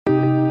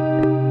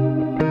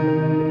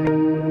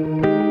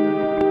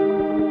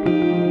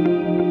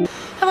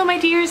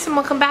and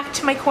welcome back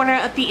to my corner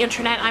of the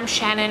internet. I'm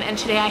Shannon, and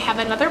today I have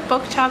another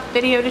book talk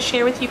video to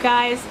share with you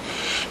guys.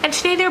 And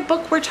today their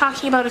book we're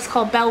talking about is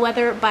called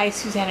Bellewether by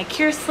Susanna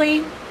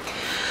Kearsley.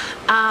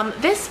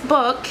 This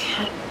book,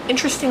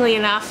 interestingly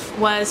enough,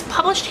 was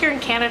published here in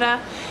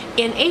Canada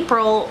in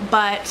April,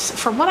 but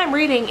from what I'm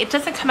reading, it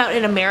doesn't come out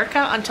in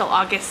America until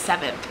August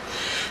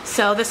 7th.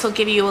 So this will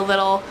give you a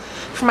little,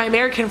 for my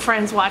American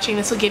friends watching,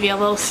 this will give you a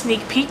little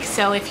sneak peek.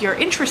 So if you're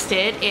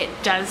interested, it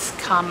does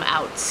come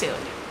out soon.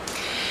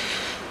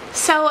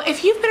 So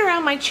if you've been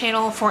around my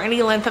channel for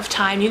any length of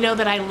time, you know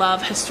that I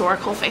love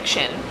historical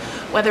fiction.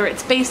 Whether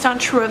it's based on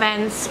true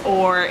events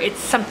or it's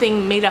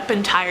something made up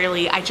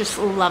entirely, I just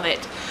love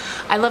it.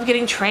 I love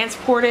getting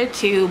transported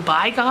to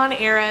bygone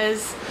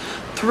eras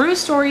through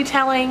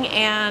storytelling,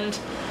 and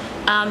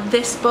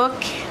this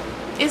book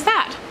is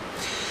that.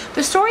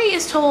 The story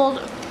is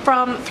told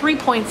from 3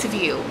 points of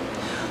view.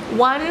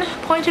 One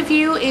point of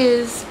view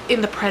is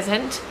in the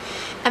present,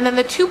 and then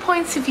the 2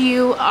 points of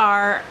view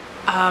are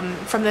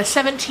from the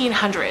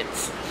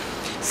 1700s.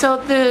 So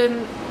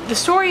the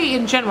story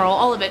in general,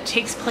 all of it,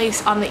 takes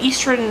place on the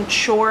eastern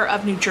shore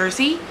of New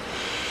Jersey.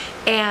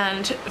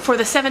 And for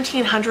the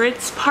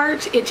 1700s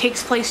part, it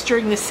takes place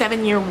during the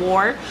 7-Year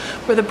War,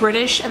 where the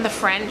British and the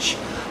French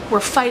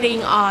were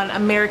fighting on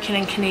American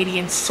and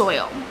Canadian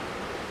soil.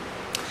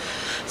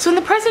 So in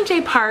the present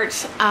day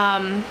part,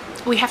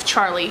 we have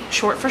Charlie,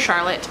 short for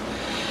Charlotte.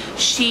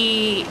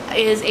 She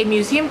is a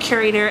museum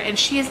curator, and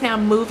she is now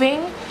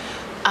moving.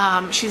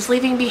 She's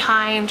leaving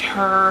behind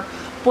her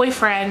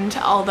boyfriend,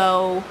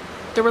 although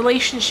the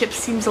relationship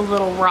seems a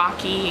little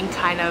rocky and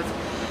kind of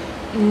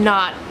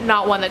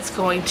not one that's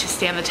going to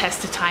stand the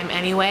test of time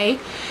anyway.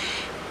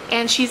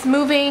 And she's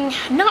moving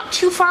not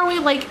too far away,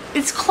 like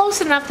it's close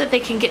enough that they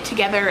can get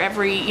together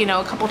every,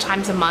 a couple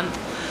times a month,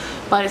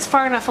 but it's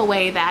far enough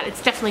away that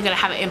it's definitely going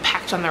to have an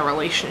impact on their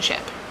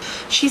relationship.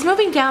 She's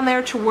moving down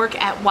there to work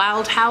at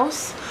Wild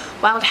House.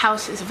 Wild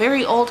House is a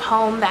very old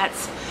home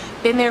that's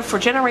been there for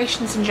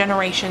generations and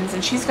generations,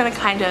 and she's going to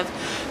kind of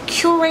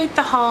curate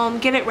the home,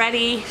 get it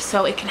ready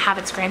so it can have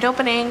its grand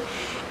opening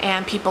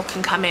and people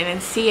can come in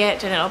and see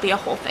it, and it'll be a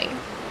whole thing.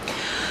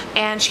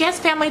 And she has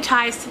family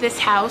ties to this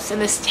house and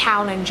this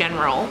town in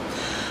general.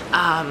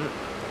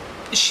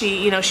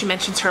 She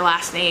mentions her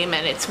last name,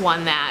 and it's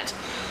one that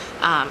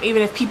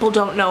even if people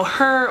don't know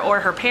her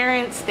or her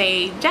parents,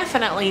 they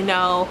definitely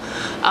know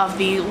of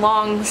the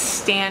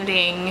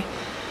long-standing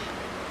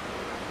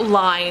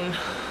line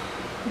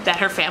that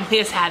her family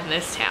has had in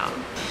this town.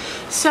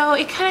 So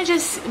it kind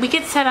of we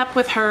get set up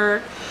with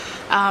her.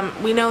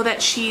 We know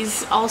that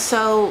she's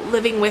also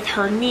living with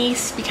her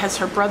niece because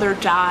her brother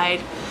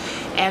died,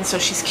 and so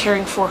she's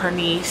caring for her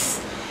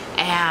niece.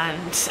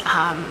 And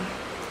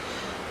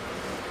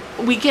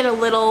we get a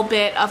little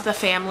bit of the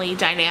family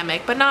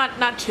dynamic, but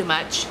not too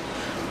much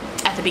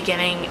at the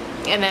beginning.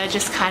 And then it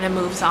just kind of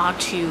moves on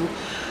to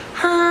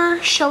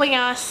her showing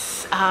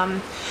us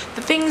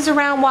the things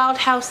around Wild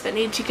House that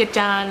need to get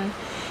done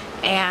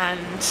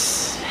and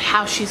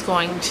how she's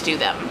going to do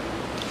them.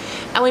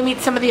 And we meet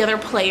some of the other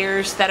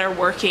players that are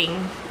working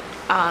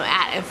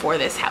at and for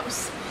this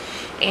house,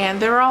 and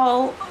they're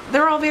all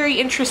very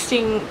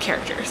interesting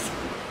characters.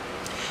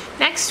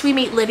 Next, we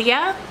meet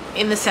Lydia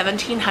in the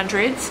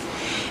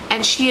 1700s,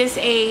 and she is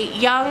a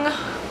young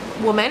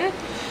woman.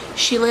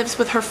 She lives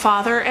with her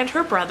father and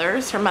her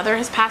brothers. Her mother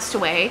has passed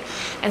away,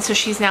 and so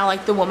she's now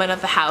like the woman of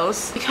the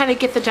house. We kind of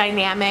get the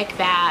dynamic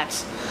that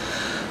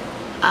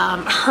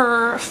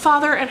her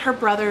father and her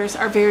brothers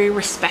are very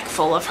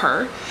respectful of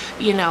her,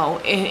 in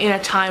a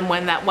time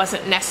when that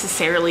wasn't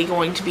necessarily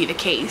going to be the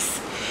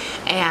case.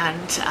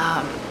 And,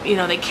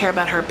 they care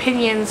about her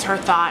opinions, her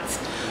thoughts.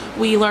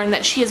 We learn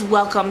that she is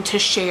welcome to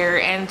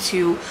share and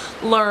to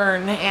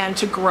learn and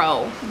to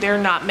grow. They're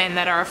not men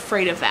that are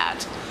afraid of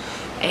that.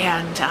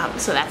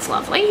 And so that's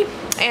lovely.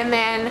 And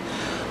then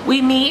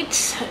we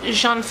meet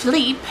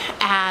Jean-Philippe,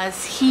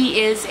 as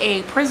he is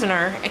a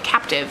prisoner, a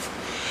captive.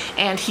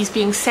 And he's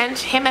being sent,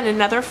 him and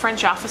another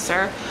French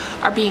officer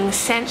are being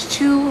sent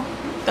to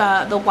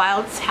the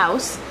Wild's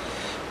house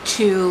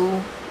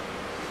to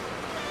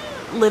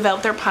live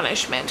out their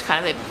punishment.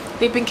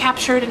 They've been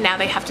captured, and now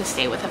they have to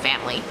stay with a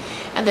family.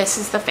 And this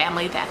is the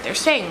family that they're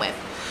staying with.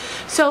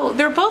 So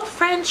they're both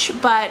French,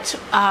 but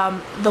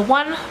the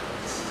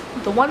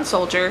one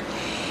soldier,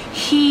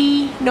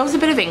 he knows a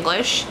bit of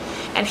English,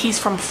 and he's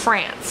from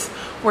France.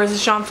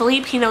 Whereas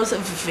Jean-Philippe, he knows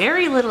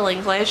very little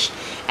English,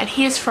 and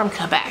he is from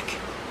Quebec,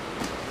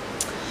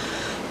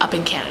 up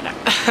in Canada.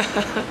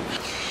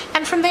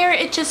 And from there,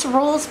 it just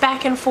rolls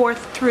back and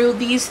forth through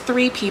these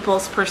three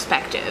people's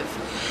perspective.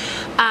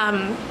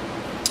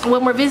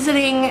 When we're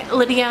visiting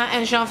Lydia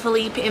and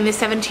Jean-Philippe in the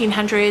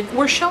 1700s,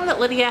 we're shown that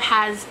Lydia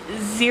has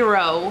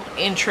zero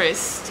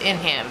interest in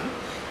him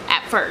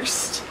at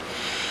first.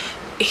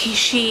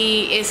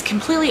 She is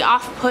completely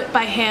off-put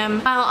by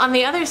him. While on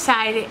the other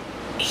side,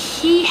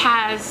 he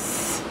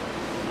has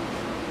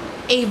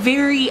a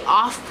very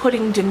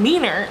off-putting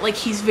demeanor. Like,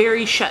 he's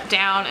very shut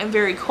down and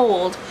very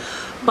cold,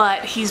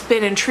 but he's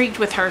been intrigued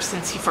with her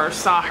since he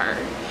first saw her.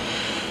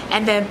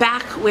 And then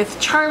back with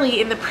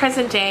Charlie in the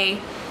present day,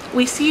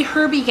 we see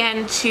her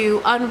begin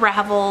to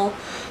unravel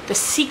the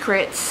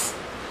secrets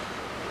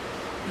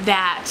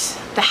that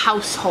the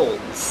house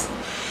holds.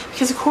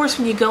 Because of course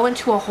when you go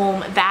into a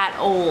home that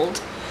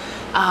old,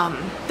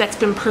 that's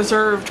been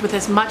preserved with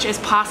as much as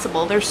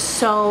possible, there's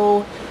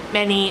so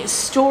many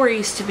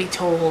stories to be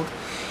told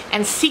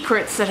and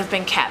secrets that have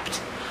been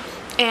kept.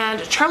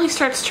 And Charlie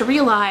starts to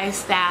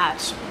realize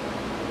that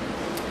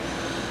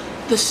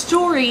the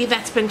story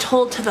that's been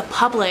told to the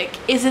public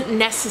isn't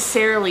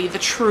necessarily the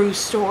true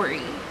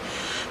story.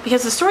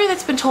 Because the story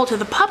that's been told to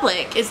the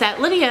public is that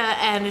Lydia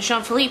and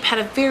Jean-Philippe had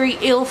a very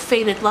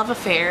ill-fated love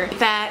affair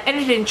that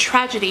ended in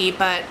tragedy,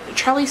 but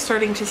Charlie's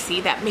starting to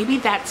see that maybe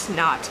that's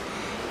not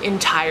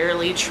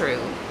entirely true.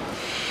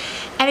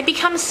 And it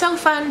becomes so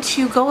fun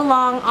to go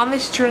along on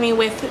this journey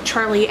with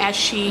Charlie as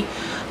she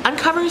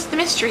uncovers the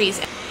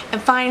mysteries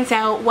and finds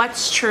out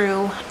what's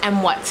true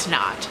and what's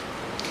not.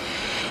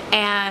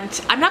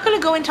 And I'm not going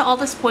to go into all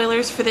the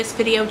spoilers for this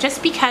video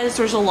just because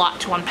there's a lot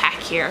to unpack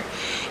here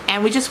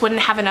and we just wouldn't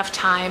have enough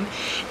time.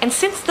 And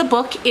since the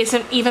book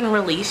isn't even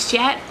released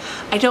yet,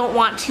 I don't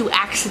want to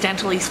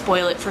accidentally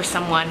spoil it for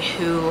someone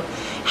who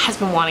has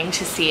been wanting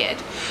to see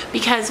it.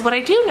 Because what I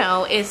do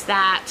know is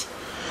that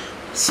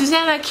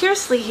Susanna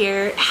Kearsley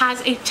here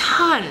has a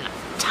ton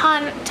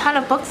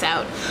of books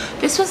out.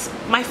 This was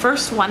my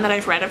first one that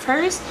I've read of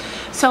hers,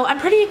 so I'm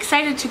pretty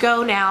excited to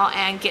go now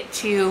and get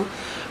to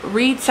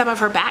read some of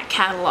her back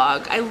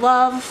catalog. I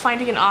love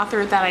finding an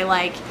author that I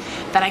like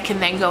that I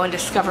can then go and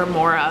discover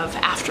more of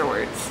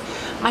afterwards.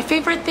 My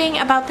favorite thing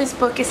about this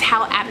book is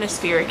how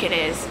atmospheric it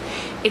is.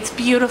 It's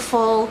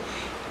beautiful,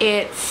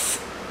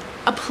 it's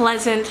a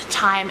pleasant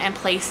time and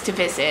place to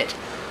visit,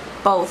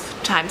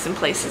 both times and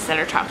places that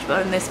are talked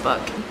about in this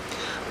book.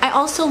 I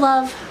also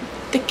love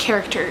the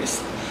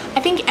characters. I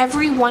think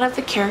every one of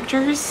the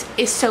characters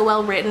is so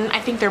well written. I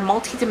think they're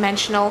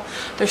multi-dimensional,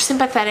 they're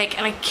sympathetic,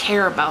 and I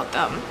care about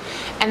them.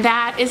 And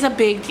that is a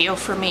big deal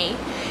for me.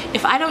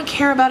 If I don't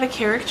care about a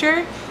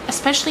character,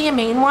 especially a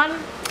main one,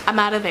 I'm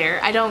out of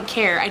there. I don't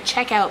care. I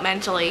check out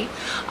mentally.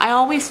 I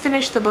always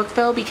finish the book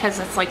though because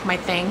it's like my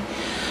thing.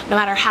 No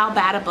matter how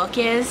bad a book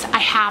is, I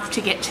have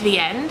to get to the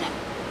end.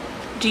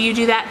 Do you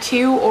do that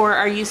too, or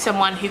are you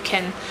someone who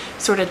can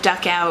sort of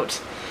duck out,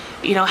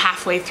 you know,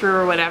 halfway through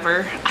or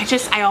whatever?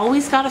 I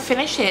always gotta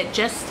finish it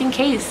just in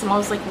case. I'm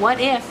always like, what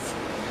if?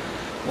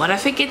 What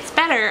if it gets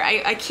better?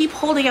 I keep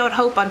holding out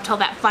hope until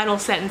that final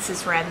sentence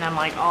is read and I'm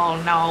like,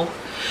 oh no.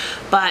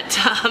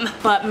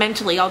 But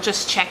mentally I'll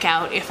just check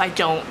out if I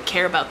don't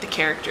care about the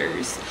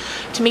characters.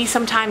 To me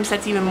sometimes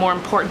that's even more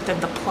important than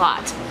the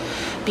plot.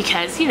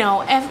 Because, you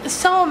know,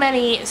 so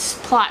many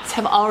plots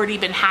have already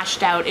been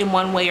hashed out in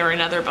one way or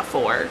another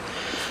before.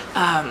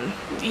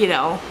 You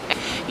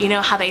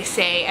know how they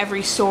say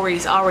every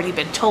story's already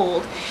been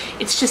told.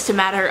 It's just a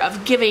matter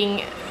of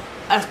giving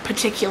a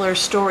particular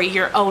story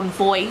your own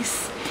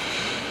voice.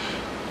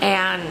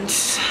 And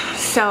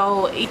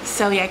so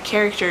yeah,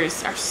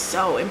 characters are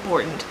so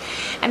important.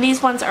 And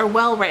these ones are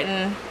well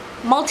written,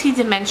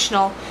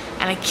 multi-dimensional,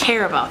 and I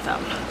care about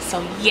them.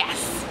 So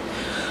yes.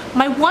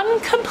 My one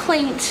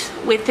complaint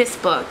with this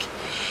book,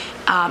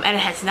 and it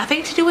has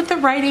nothing to do with the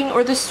writing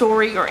or the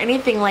story or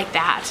anything like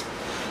that,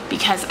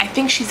 because I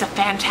think she's a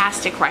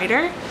fantastic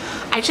writer,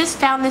 I just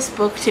found this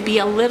book to be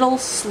a little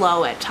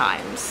slow at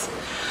times.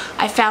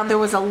 I found there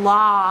was a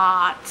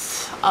lot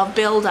of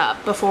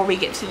build-up before we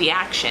get to the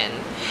action.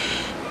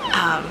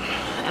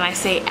 And I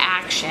say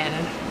action,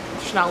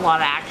 there's not a lot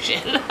of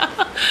action.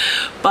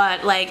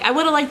 But like, I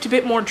would have liked a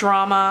bit more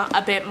drama,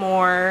 a bit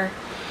more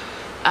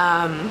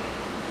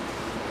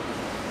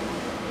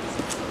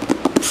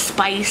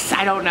spice,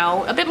 I don't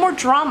know, a bit more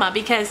drama,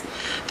 because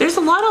there's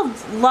a lot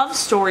of love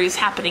stories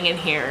happening in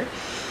here.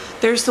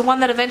 There's the one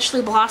that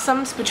eventually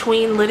blossoms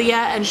between Lydia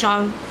and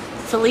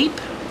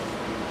Jean-Philippe.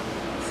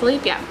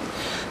 Yeah.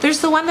 There's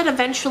the one that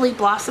eventually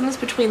blossoms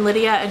between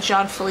Lydia and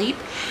Jean-Philippe,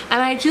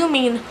 and I do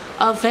mean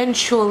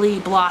eventually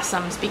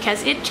blossoms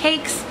because it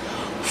takes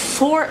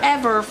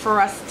forever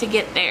for us to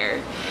get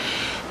there.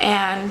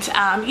 And,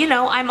 you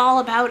know, I'm all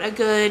about a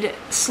good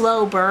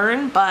slow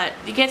burn, but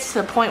it gets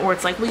to the point where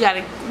it's like we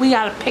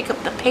gotta pick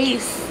up the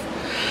pace.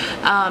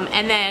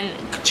 And then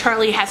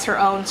Charlie has her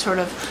own sort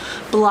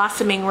of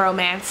blossoming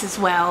romance as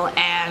well,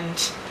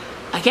 and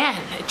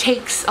again, it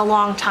takes a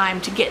long time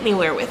to get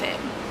anywhere with it.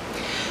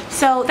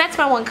 So that's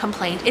my one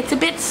complaint. It's a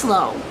bit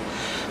slow.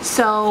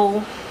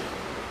 So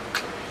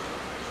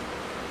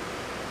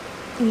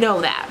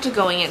know that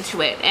going into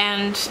it.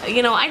 And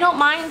you know, I don't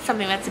mind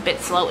something that's a bit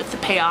slow if the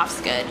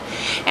payoff's good.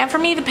 And for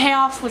me, the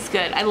payoff was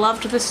good. I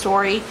loved the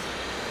story.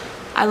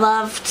 I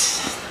loved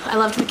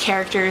the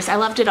characters. I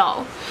loved it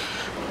all.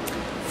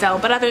 So,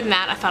 but other than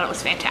that, I thought it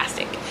was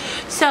fantastic.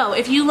 So,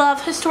 if you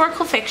love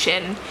historical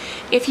fiction,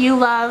 if you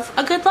love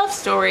a good love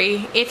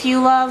story, if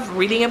you love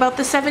reading about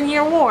the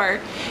 7-Year War,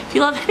 if you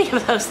love any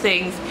of those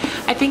things,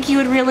 I think you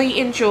would really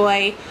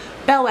enjoy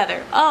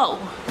Bellewether. Oh,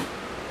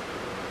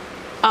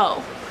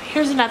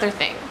 here's another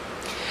thing.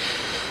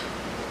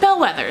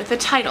 Bellewether, the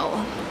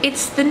title,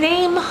 it's the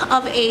name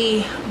of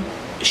a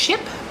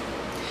ship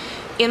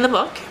in the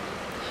book.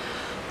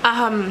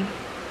 I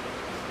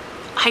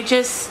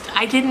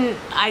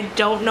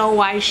don't know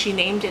why she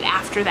named it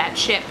after that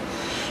ship,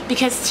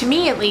 because to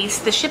me at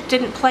least the ship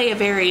didn't play a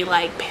very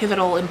like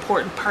pivotal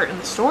important part in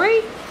the story,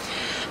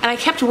 and I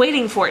kept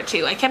waiting for it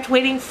to. I kept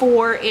waiting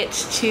for it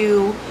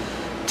to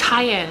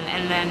tie in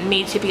and then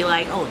me to be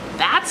like, oh,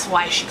 that's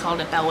why she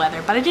called it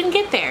Bellewether, but I didn't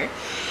get there.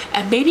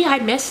 And maybe I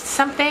missed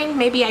something,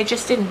 maybe I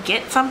just didn't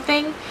get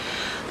something.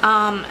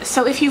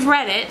 So if you've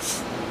read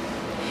it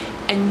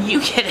and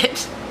you get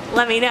it,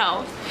 let me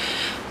know.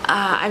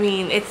 I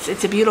mean,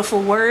 it's a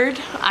beautiful word.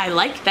 I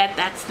like that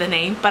that's the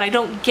name, but I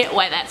don't get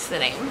why that's the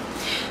name.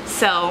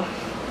 So,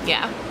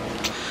 yeah.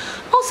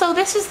 Also,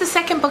 this is the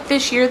second book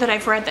this year that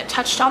I've read that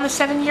touched on the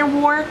 7-Year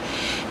War.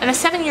 And the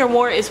 7-Year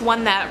War is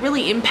one that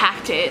really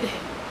impacted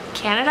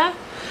Canada.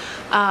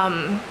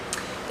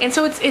 And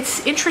so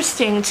it's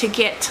interesting to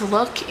get to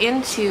look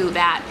into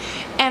that.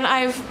 And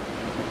I've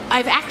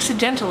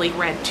accidentally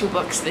read 2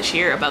 books this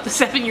year about the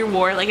 7-Year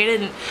War. Like I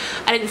didn't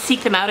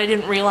seek them out. I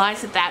didn't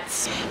realize that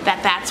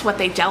that's what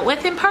they dealt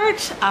with in part.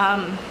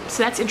 So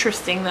that's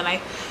interesting that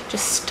I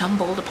just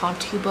stumbled upon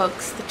 2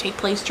 books that take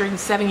place during the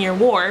 7-Year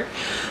War.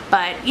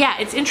 But yeah,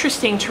 it's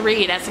interesting to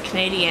read as a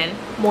Canadian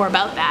more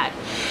about that.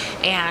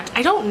 And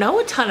I don't know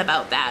a ton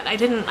about that. I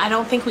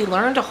don't think we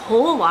learned a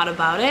whole lot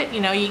about it. You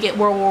know, you get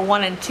World War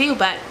I and II,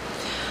 but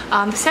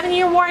the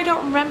 7-Year War I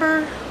don't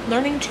remember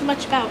learning too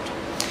much about.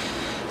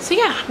 So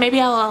yeah,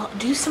 maybe I'll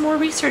do some more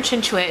research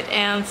into it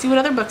and see what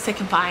other books I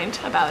can find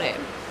about it.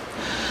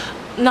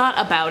 Not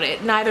about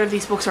it. Neither of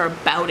these books are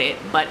about it,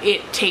 but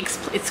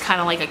it's kind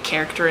of like a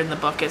character in the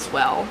book as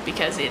well,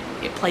 because it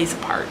plays a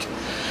part.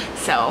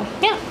 So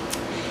yeah,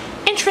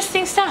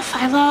 interesting stuff.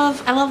 I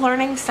love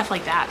learning stuff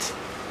like that.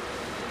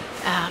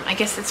 I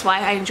guess that's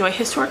why I enjoy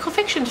historical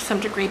fiction to some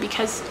degree,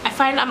 because I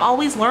find I'm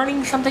always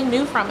learning something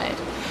new from it,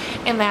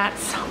 and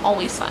that's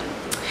always fun.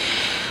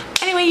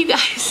 Anyway, you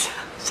guys,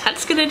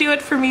 that's gonna do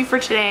it for me for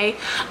today.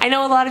 I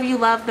know a lot of you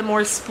love the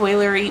more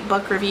spoilery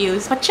book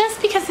reviews, but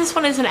just because this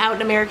one isn't out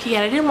in America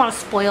yet, I didn't want to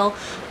spoil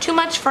too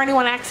much for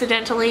anyone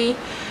accidentally,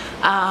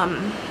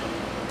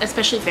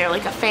 especially if they're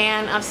like a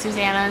fan of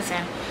Susanna's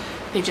and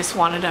they just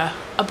wanted a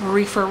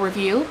briefer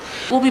review.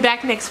 We'll be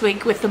back next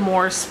week with the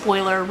more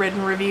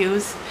spoiler-ridden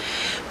reviews.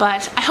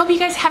 But I hope you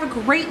guys have a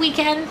great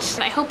weekend.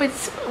 I hope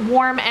it's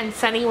warm and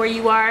sunny where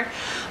you are,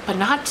 but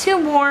not too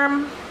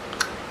warm.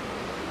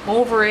 I'm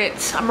over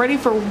it. I'm ready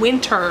for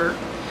winter.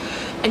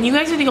 And you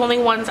guys are the only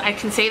ones I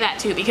can say that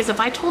to, because if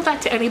I told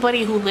that to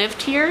anybody who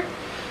lived here,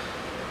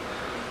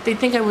 they'd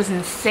think I was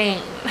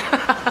insane.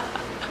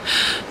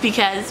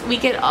 Because we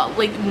get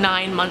like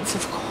 9 months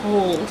of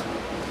cold,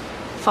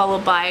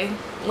 followed by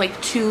like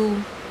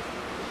 3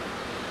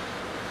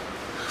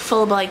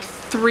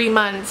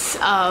 months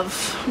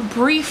of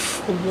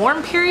brief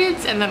warm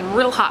periods and then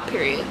real hot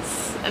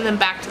periods, and then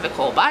back to the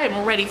cold. But I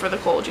am ready for the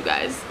cold, you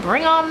guys.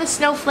 Bring on the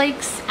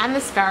snowflakes and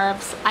the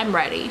scarves. I'm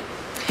ready.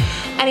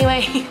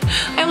 Anyway,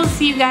 I will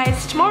see you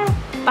guys tomorrow.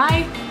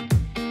 Bye.